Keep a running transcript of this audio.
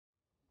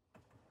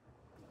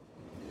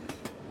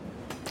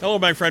Hello,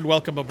 my friend.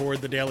 Welcome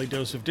aboard the Daily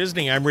Dose of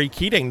Disney. I'm Ray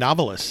Keating,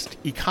 novelist,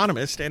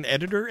 economist, and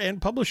editor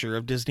and publisher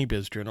of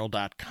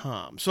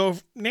DisneyBizJournal.com. So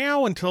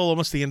now until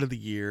almost the end of the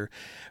year,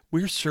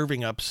 we're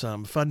serving up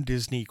some fun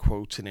Disney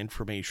quotes and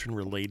information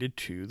related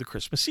to the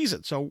Christmas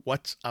season. So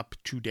what's up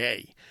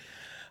today?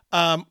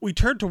 We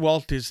turn to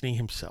Walt Disney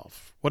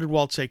himself. What did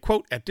Walt say?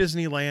 Quote, "At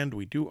Disneyland,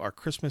 we do our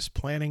Christmas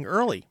planning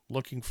early,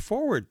 looking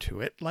forward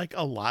to it like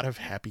a lot of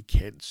happy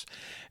kids.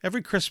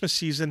 Every Christmas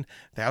season,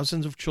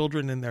 thousands of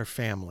children and their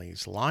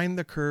families line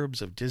the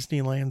curbs of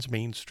Disneyland's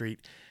Main Street,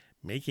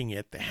 making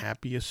it the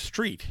happiest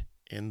street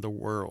in the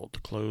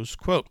world." Close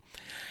quote.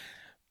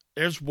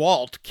 There's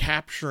Walt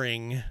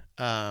capturing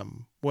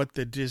what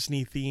the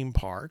Disney theme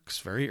parks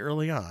very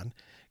early on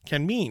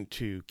can mean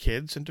to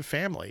kids and to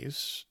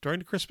families during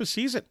the Christmas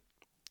season.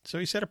 So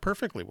he said it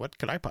perfectly. What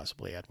could I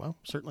possibly add? Well,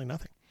 certainly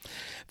nothing.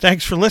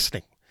 Thanks for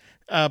listening.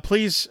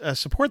 Please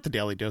support the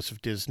Daily Dose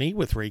of Disney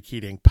with Ray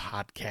Keating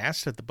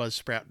podcast at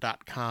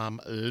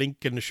thebuzzsprout.com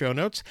link in the show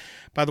notes.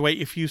 By the way,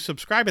 if you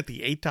subscribe at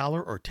the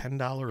 $8 or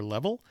 $10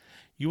 level,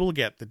 you will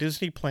get the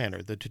Disney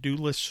Planner, the to-do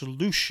list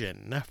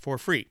solution, for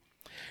free.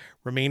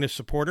 Remain a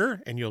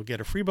supporter, and you'll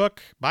get a free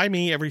book by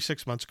me every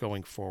 6 months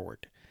going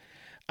forward.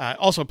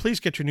 Also, please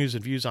get your news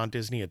and views on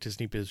Disney at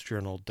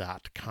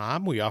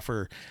DisneyBizJournal.com. We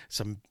offer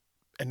some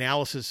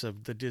analysis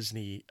of the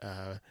Disney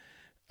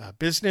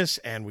business,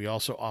 and we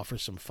also offer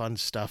some fun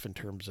stuff in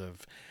terms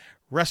of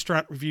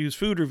restaurant reviews,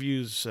 food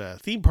reviews,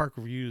 theme park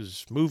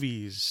reviews,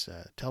 movies,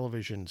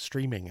 television,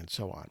 streaming, and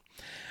so on.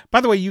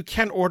 By the way, you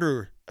can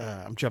order,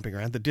 I'm jumping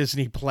around, the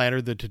Disney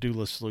Planner, the to-do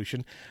list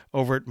solution,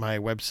 over at my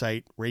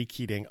website,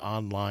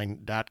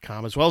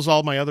 raykeatingonline.com, as well as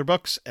all my other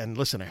books. And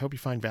listen, I hope you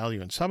find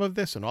value in some of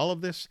this and all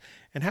of this,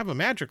 and have a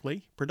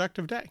magically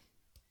productive day.